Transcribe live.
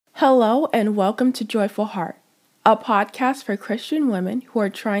Hello and welcome to Joyful Heart, a podcast for Christian women who are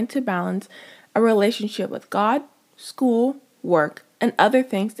trying to balance a relationship with God, school, work, and other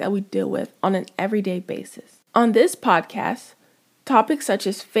things that we deal with on an everyday basis. On this podcast, topics such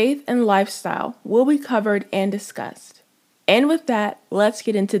as faith and lifestyle will be covered and discussed. And with that, let's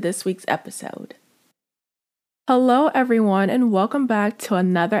get into this week's episode. Hello everyone and welcome back to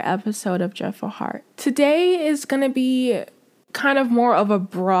another episode of Joyful Heart. Today is going to be kind of more of a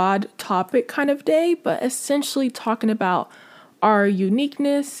broad topic kind of day, but essentially talking about our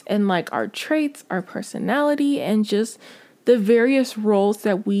uniqueness and like our traits, our personality, and just the various roles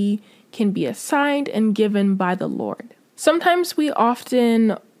that we can be assigned and given by the Lord. Sometimes we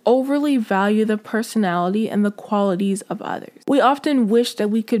often overly value the personality and the qualities of others. We often wish that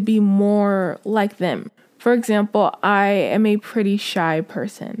we could be more like them. For example, I am a pretty shy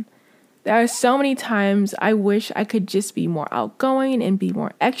person. There are so many times I wish I could just be more outgoing and be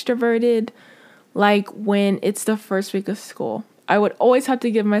more extroverted. Like when it's the first week of school, I would always have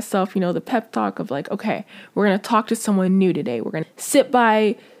to give myself, the pep talk of like, okay, we're going to talk to someone new today. We're going to sit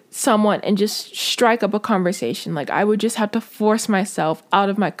by someone and just strike up a conversation. Like I would just have to force myself out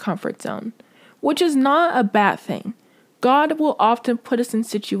of my comfort zone, which is not a bad thing. God will often put us in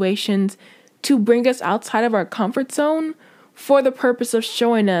situations to bring us outside of our comfort zone for the purpose of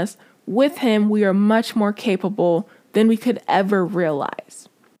showing us with Him, we are much more capable than we could ever realize.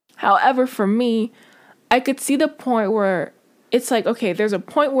 However, for me, I could see the point where it's like, okay, there's a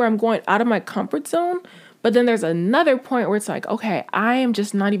point where I'm going out of my comfort zone, but then there's another point where it's like, okay, I am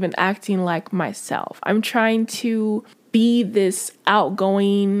just not even acting like myself. I'm trying to be this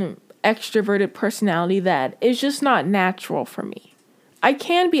outgoing, extroverted personality that is just not natural for me. I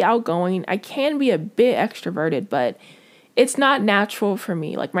can be outgoing, I can be a bit extroverted, but it's not natural for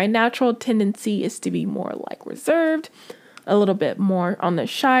me. Like my natural tendency is to be more like reserved, a little bit more on the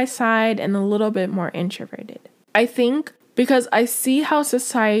shy side, and a little bit more introverted. I think because I see how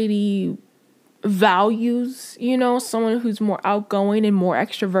society values, someone who's more outgoing and more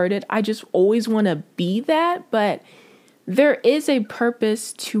extroverted, I just always want to be that. But there is a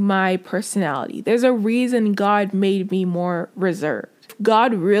purpose to my personality. There's a reason God made me more reserved.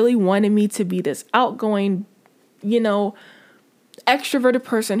 God really wanted me to be this outgoing, extroverted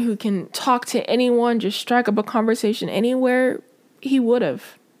person who can talk to anyone, just strike up a conversation anywhere, He would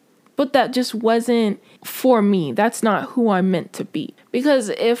have. But that just wasn't for me. That's not who I'm meant to be. Because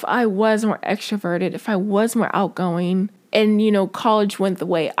if I was more extroverted, if I was more outgoing, and, college went the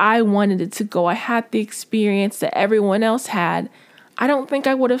way I wanted it to go, I had the experience that everyone else had, I don't think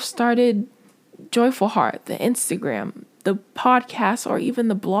I would have started Joyful Heart, the Instagram, the podcast, or even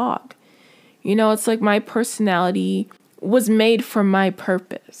the blog. It's like my personality was made for my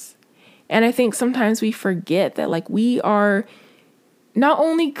purpose. And I think sometimes we forget that like we are not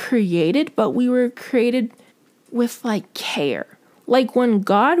only created, but we were created with like care. Like when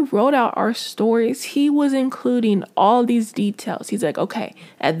God wrote out our stories, He was including all these details. He's like, okay,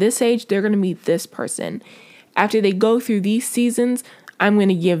 at this age, they're going to meet this person. After they go through these seasons, I'm going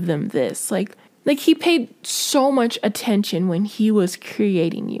to give them this. Like He paid so much attention when He was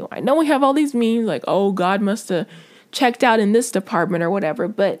creating you. I know we have all these memes like, oh, God must have checked out in this department or whatever.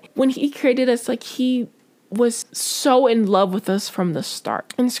 But when He created us, like He was so in love with us from the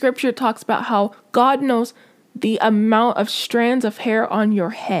start. And Scripture talks about how God knows the amount of strands of hair on your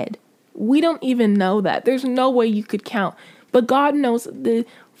head. We don't even know that. There's no way you could count. But God knows the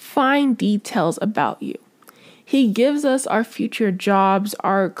fine details about you. He gives us our future jobs,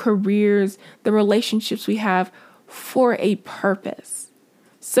 our careers, the relationships we have for a purpose.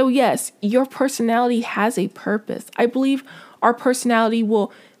 So yes, your personality has a purpose. I believe our personality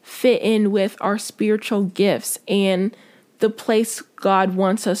will fit in with our spiritual gifts and the place God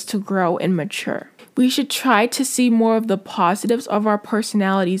wants us to grow and mature. We should try to see more of the positives of our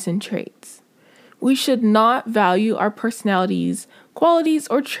personalities and traits. We should not value our personalities, qualities,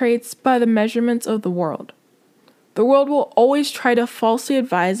 or traits by the measurements of the world. The world will always try to falsely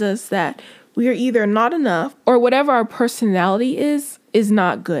advise us that we are either not enough or whatever our personality is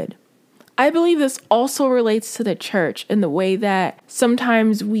not good. I believe this also relates to the church in the way that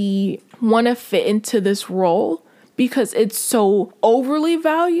sometimes we want to fit into this role because it's so overly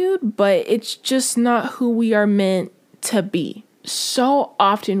valued, but it's just not who we are meant to be. So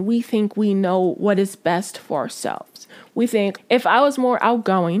often we think we know what is best for ourselves. We think if I was more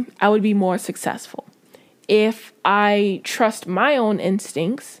outgoing, I would be more successful. If I trust my own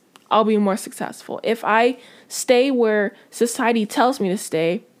instincts, I'll be more successful. If I stay where society tells me to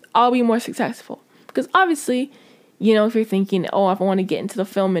stay, I'll be more successful. Because obviously, if you're thinking, if I want to get into the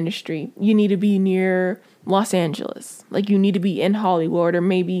film industry, you need to be near Los Angeles. Like you need to be in Hollywood or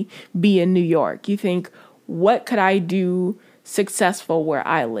maybe be in New York. You think, what could I do successful where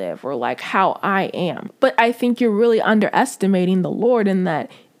I live or like how I am? But I think you're really underestimating the Lord in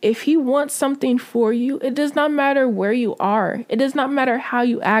that if he wants something for you, it does not matter where you are. It does not matter how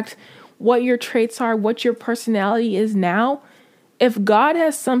you act, what your traits are, what your personality is now. If God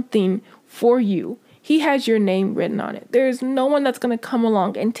has something for you, he has your name written on it. There is no one that's going to come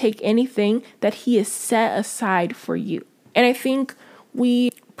along and take anything that he has set aside for you. And I think we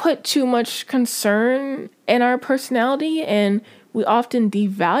put too much concern in our personality and we often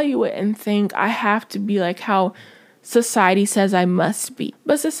devalue it and think I have to be like how society says I must be.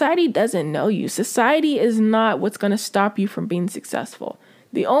 But society doesn't know you. Society is not what's going to stop you from being successful.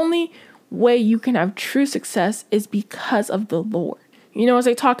 The only way you can have true success is because of the Lord. You know, as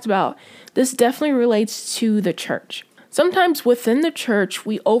I talked about, this definitely relates to the church. Sometimes within the church,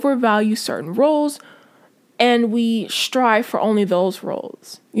 we overvalue certain roles and we strive for only those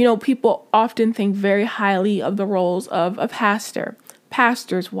roles. You know, people often think very highly of the roles of a pastor,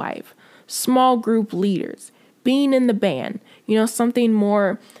 pastor's wife, small group leaders, being in the band, you know, something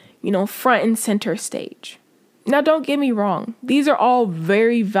more, front and center stage. Now, don't get me wrong. These are all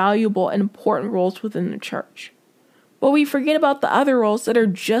very valuable and important roles within the church. But we forget about the other roles that are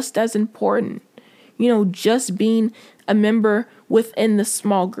just as important. You know, just being a member within the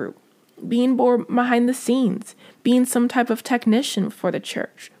small group, being more behind the scenes, being some type of technician for the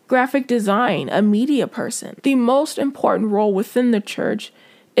church, graphic design, a media person. The most important role within the church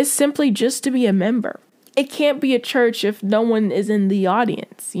is simply just to be a member. It can't be a church if no one is in the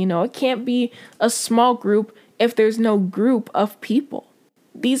audience. You know, it can't be a small group if there's no group of people.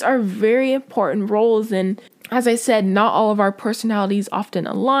 These are very important roles, and as I said, not all of our personalities often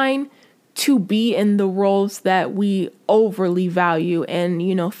align to be in the roles that we overly value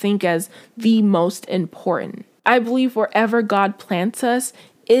and, think as the most important. I believe wherever God plants us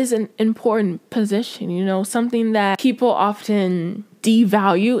is an important position, something that people often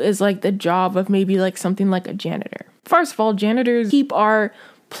devalue is like the job of maybe like something like a janitor. First of all, janitors keep our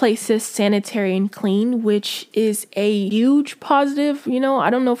places sanitary and clean, which is a huge positive. I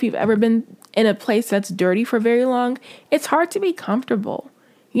don't know if you've ever been in a place that's dirty for very long. It's hard to be comfortable.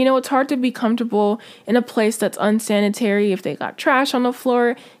 It's hard to be comfortable in a place that's unsanitary. If they got trash on the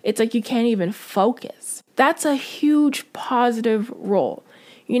floor, it's like you can't even focus. That's a huge positive role.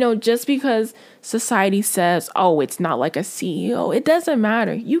 Just because society says, oh, it's not like a CEO, it doesn't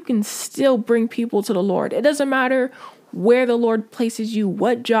matter. You can still bring people to the Lord. It doesn't matter where the Lord places you,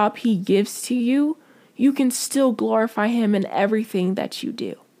 what job he gives to you. You can still glorify him in everything that you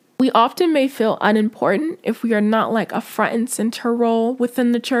do. We often may feel unimportant if we are not like a front and center role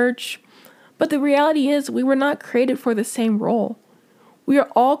within the church. But the reality is we were not created for the same role. We are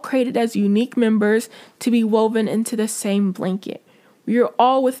all created as unique members to be woven into the same blanket. We are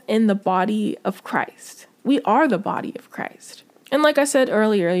all within the body of Christ. We are the body of Christ. And like I said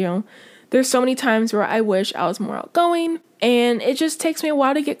earlier, there's so many times where I wish I was more outgoing, and it just takes me a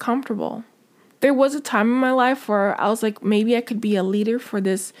while to get comfortable. There was a time in my life where I was like, maybe I could be a leader for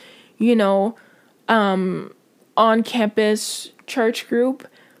this, on-campus church group,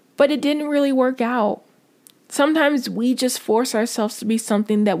 but it didn't really work out. Sometimes we just force ourselves to be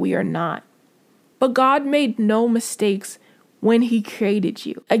something that we are not. But God made no mistakes when he created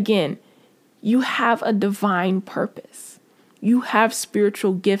you. Again, you have a divine purpose. You have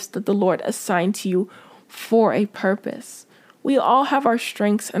spiritual gifts that the Lord assigned to you for a purpose. We all have our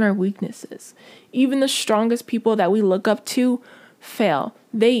strengths and our weaknesses. Even the strongest people that we look up to fail.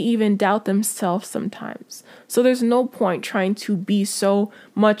 They even doubt themselves sometimes. So there's no point trying to be so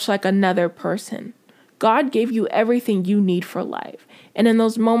much like another person. God gave you everything you need for life. And in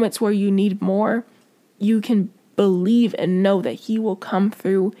those moments where you need more, you can believe and know that he will come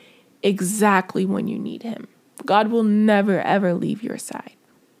through exactly when you need him. God will never, ever leave your side.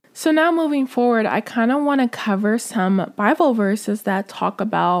 So now moving forward, I kind of want to cover some Bible verses that talk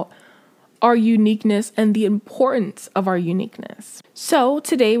about our uniqueness and the importance of our uniqueness. So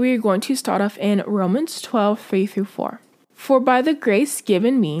today we are going to start off in Romans 12, 3-4. For by the grace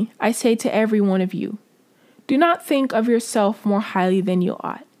given me, I say to every one of you, do not think of yourself more highly than you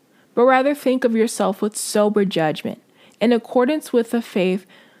ought, but rather think of yourself with sober judgment, in accordance with the faith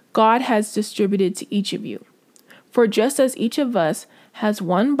God has distributed to each of you. For just as each of us has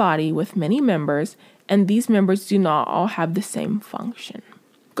one body with many members, and these members do not all have the same function.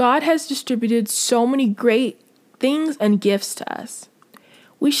 God has distributed so many great things and gifts to us.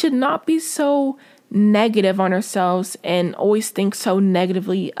 We should not be so negative on ourselves and always think so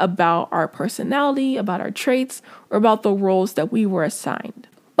negatively about our personality, about our traits, or about the roles that we were assigned.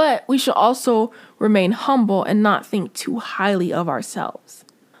 But we should also remain humble and not think too highly of ourselves.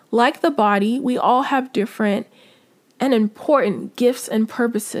 Like the body, we all have different and important gifts and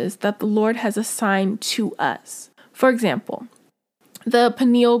purposes that the Lord has assigned to us. For example, the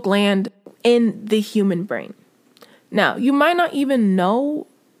pineal gland in the human brain. Now, you might not even know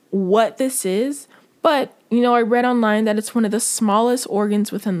what this is, but I read online that it's one of the smallest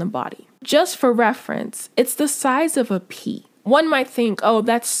organs within the body. Just for reference, it's the size of a pea. One might think, oh,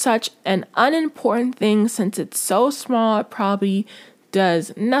 that's such an unimportant thing since it's so small, it probably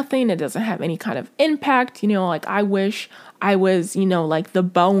does nothing. It doesn't have any kind of impact. Like I wish I was, like the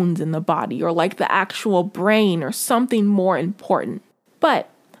bones in the body or like the actual brain or something more important. But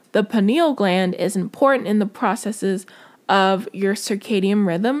the pineal gland is important in the processes of your circadian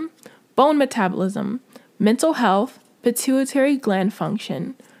rhythm, bone metabolism, mental health, pituitary gland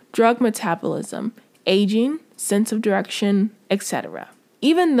function, drug metabolism, aging, sense of direction, etc.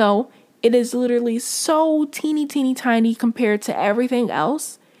 Even though it is literally so teeny tiny compared to everything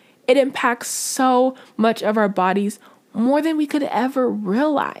else, it impacts so much of our bodies more than we could ever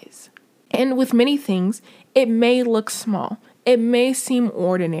realize. And with many things, it may look small. It may seem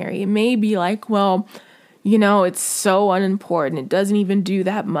ordinary. It may be like, well, it's so unimportant. It doesn't even do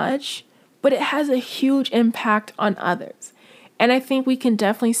that much, but it has a huge impact on others. And I think we can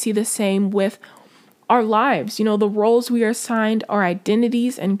definitely see the same with our lives. The roles we are assigned, our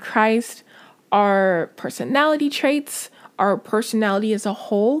identities in Christ, our personality traits, our personality as a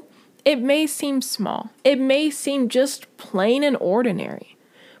whole. It may seem small. It may seem just plain and ordinary.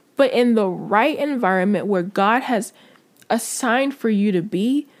 But in the right environment where God has assigned for you to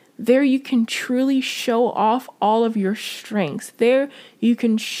be, there you can truly show off all of your strengths. There you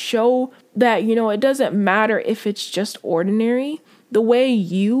can show that, it doesn't matter if it's just ordinary. The way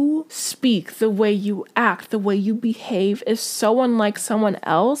you speak, the way you act, the way you behave is so unlike someone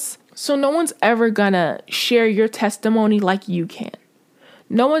else. So no one's ever gonna share your testimony like you can.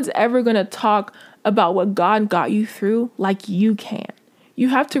 No one's ever gonna talk about what God got you through like you can. You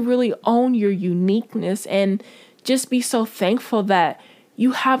have to really own your uniqueness and just be so thankful that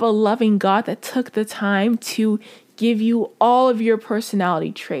you have a loving God that took the time to give you all of your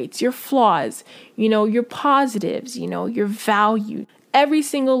personality traits, your flaws, your positives, your value. Every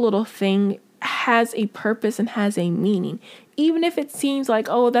single little thing has a purpose and has a meaning. Even if it seems like,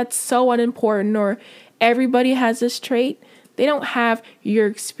 oh, that's so unimportant or everybody has this trait, they don't have your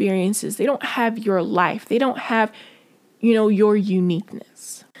experiences. They don't have your life. They don't have, your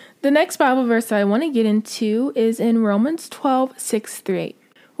uniqueness. The next Bible verse that I want to get into is in Romans 12:6-8.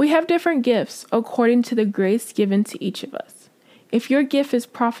 We have different gifts according to the grace given to each of us. If your gift is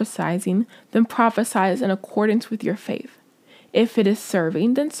prophesying, then prophesy in accordance with your faith. If it is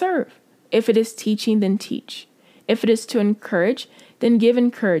serving, then serve. If it is teaching, then teach. If it is to encourage, then give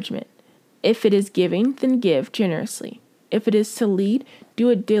encouragement. If it is giving, then give generously. If it is to lead, do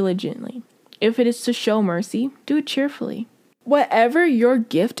it diligently. If it is to show mercy, do it cheerfully. Whatever your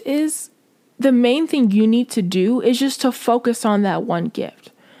gift is, the main thing you need to do is just to focus on that one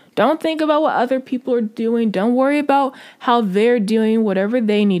gift. Don't think about what other people are doing. Don't worry about how they're doing whatever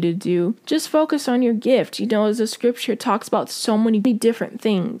they need to do. Just focus on your gift. As the scripture talks about so many different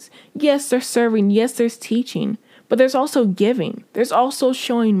things. Yes, there's serving. Yes, there's teaching. But there's also giving. There's also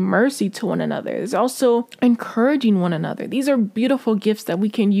showing mercy to one another. There's also encouraging one another. These are beautiful gifts that we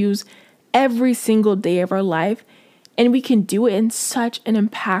can use every single day of our life. And we can do it in such an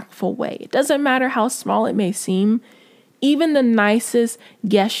impactful way. It doesn't matter how small it may seem. Even the nicest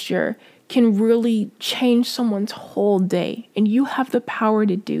gesture can really change someone's whole day. And you have the power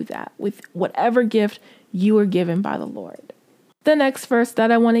to do that with whatever gift you are given by the Lord. The next verse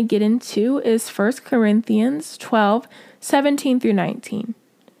that I want to get into is 1 Corinthians 12:17-19.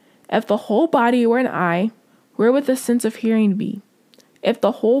 If the whole body were an eye, where would the sense of hearing be? If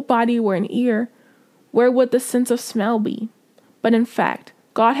the whole body were an ear, where would the sense of smell be? But in fact,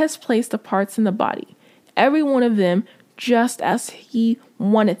 God has placed the parts in the body, every one of them just as He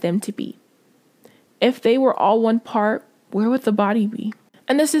wanted them to be. If they were all one part, where would the body be?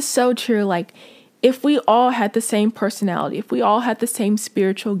 And this is so true. Like, if we all had the same personality, if we all had the same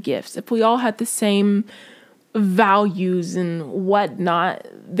spiritual gifts, if we all had the same values and whatnot,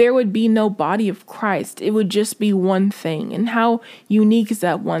 there would be no body of Christ. It would just be one thing. And how unique is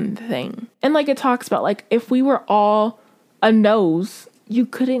that one thing? And like it talks about, like, if we were all a nose, you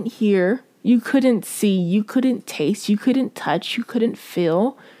couldn't hear, you couldn't see, you couldn't taste, you couldn't touch, you couldn't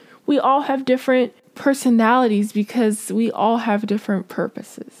feel. We all have different personalities because we all have different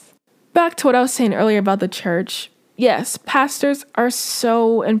purposes. Back to what I was saying earlier about the church. Yes, pastors are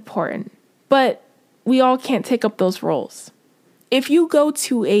so important, but we all can't take up those roles. if you go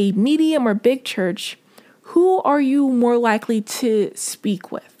to a medium or big church, who are you more likely to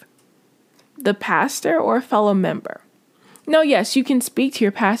speak with? The pastor or a fellow member? No, yes, you can speak to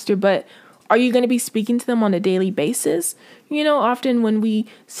your pastor, but are you going to be speaking to them on a daily basis? Often when we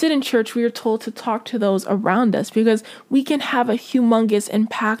sit in church, we are told to talk to those around us because we can have a humongous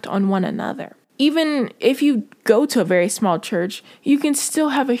impact on one another. Even if you go to a very small church, you can still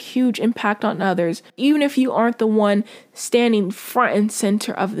have a huge impact on others, even if you aren't the one standing front and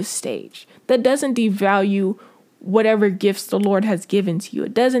center of the stage. That doesn't devalue whatever gifts the Lord has given to you.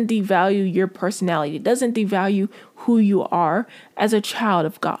 It doesn't devalue your personality. It doesn't devalue who you are as a child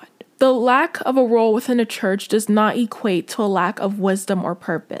of God. The lack of a role within a church does not equate to a lack of wisdom or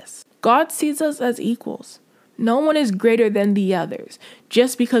purpose. God sees us as equals. No one is greater than the others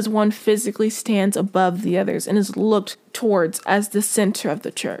just because one physically stands above the others and is looked towards as the center of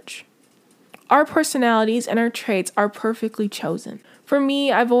the church. Our personalities and our traits are perfectly chosen. For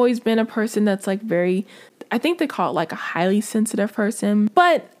me, I've always been a person that's I think they call it a highly sensitive person,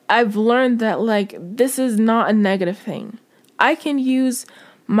 but I've learned that this is not a negative thing. I can use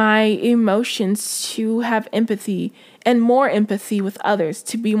my emotions to have empathy and more empathy with others,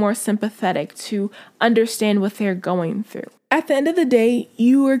 to be more sympathetic, to understand what they're going through. At the end of the day,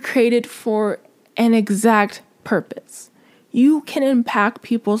 you were created for an exact purpose. You can impact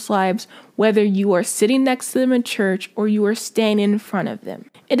people's lives whether you are sitting next to them in church or you are standing in front of them.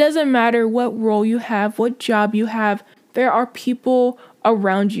 It doesn't matter what role you have, what job you have. There are people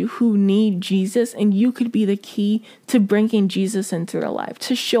around you who need Jesus, and you could be the key to bringing Jesus into their life,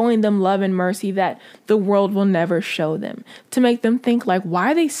 to showing them love and mercy that the world will never show them, to make them think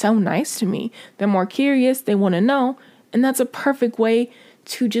why are they so nice to me? They're more curious, they want to know, and that's a perfect way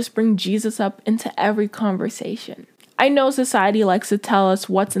to just bring Jesus up into every conversation. I know society likes to tell us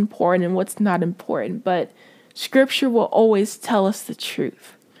what's important and what's not important, but Scripture will always tell us the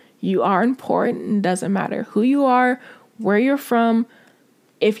truth. You are important, and it doesn't matter who you are, where you're from.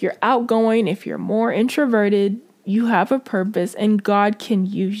 If you're outgoing, if you're more introverted, you have a purpose and God can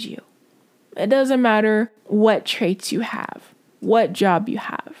use you. It doesn't matter what traits you have, what job you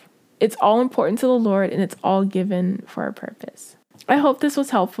have. It's all important to the Lord and it's all given for a purpose. I hope this was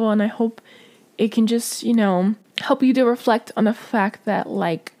helpful, and I hope it can just, help you to reflect on the fact that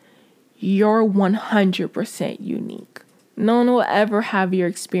you're 100% unique. No one will ever have your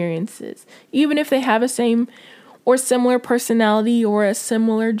experiences. Even if they have a same or similar personality or a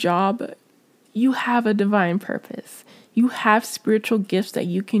similar job, you have a divine purpose. You have spiritual gifts that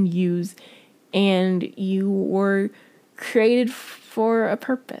you can use, and you were created for a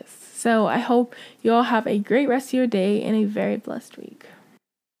purpose. So I hope you all have a great rest of your day and a very blessed week.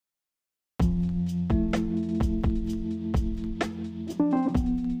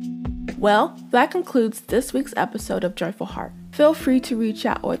 Well, that concludes this week's episode of Joyful Heart. Feel free to reach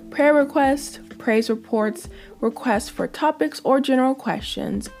out with prayer requests, praise reports, requests for topics, or general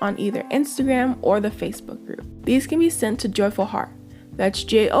questions on either Instagram or the Facebook group. These can be sent to Joyful Heart. That's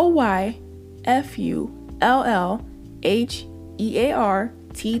JoyfulHeartt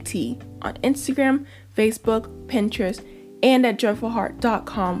on Instagram, Facebook, Pinterest, and at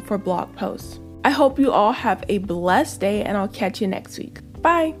joyfulheart.com for blog posts. I hope you all have a blessed day, and I'll catch you next week.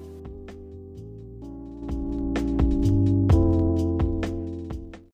 Bye!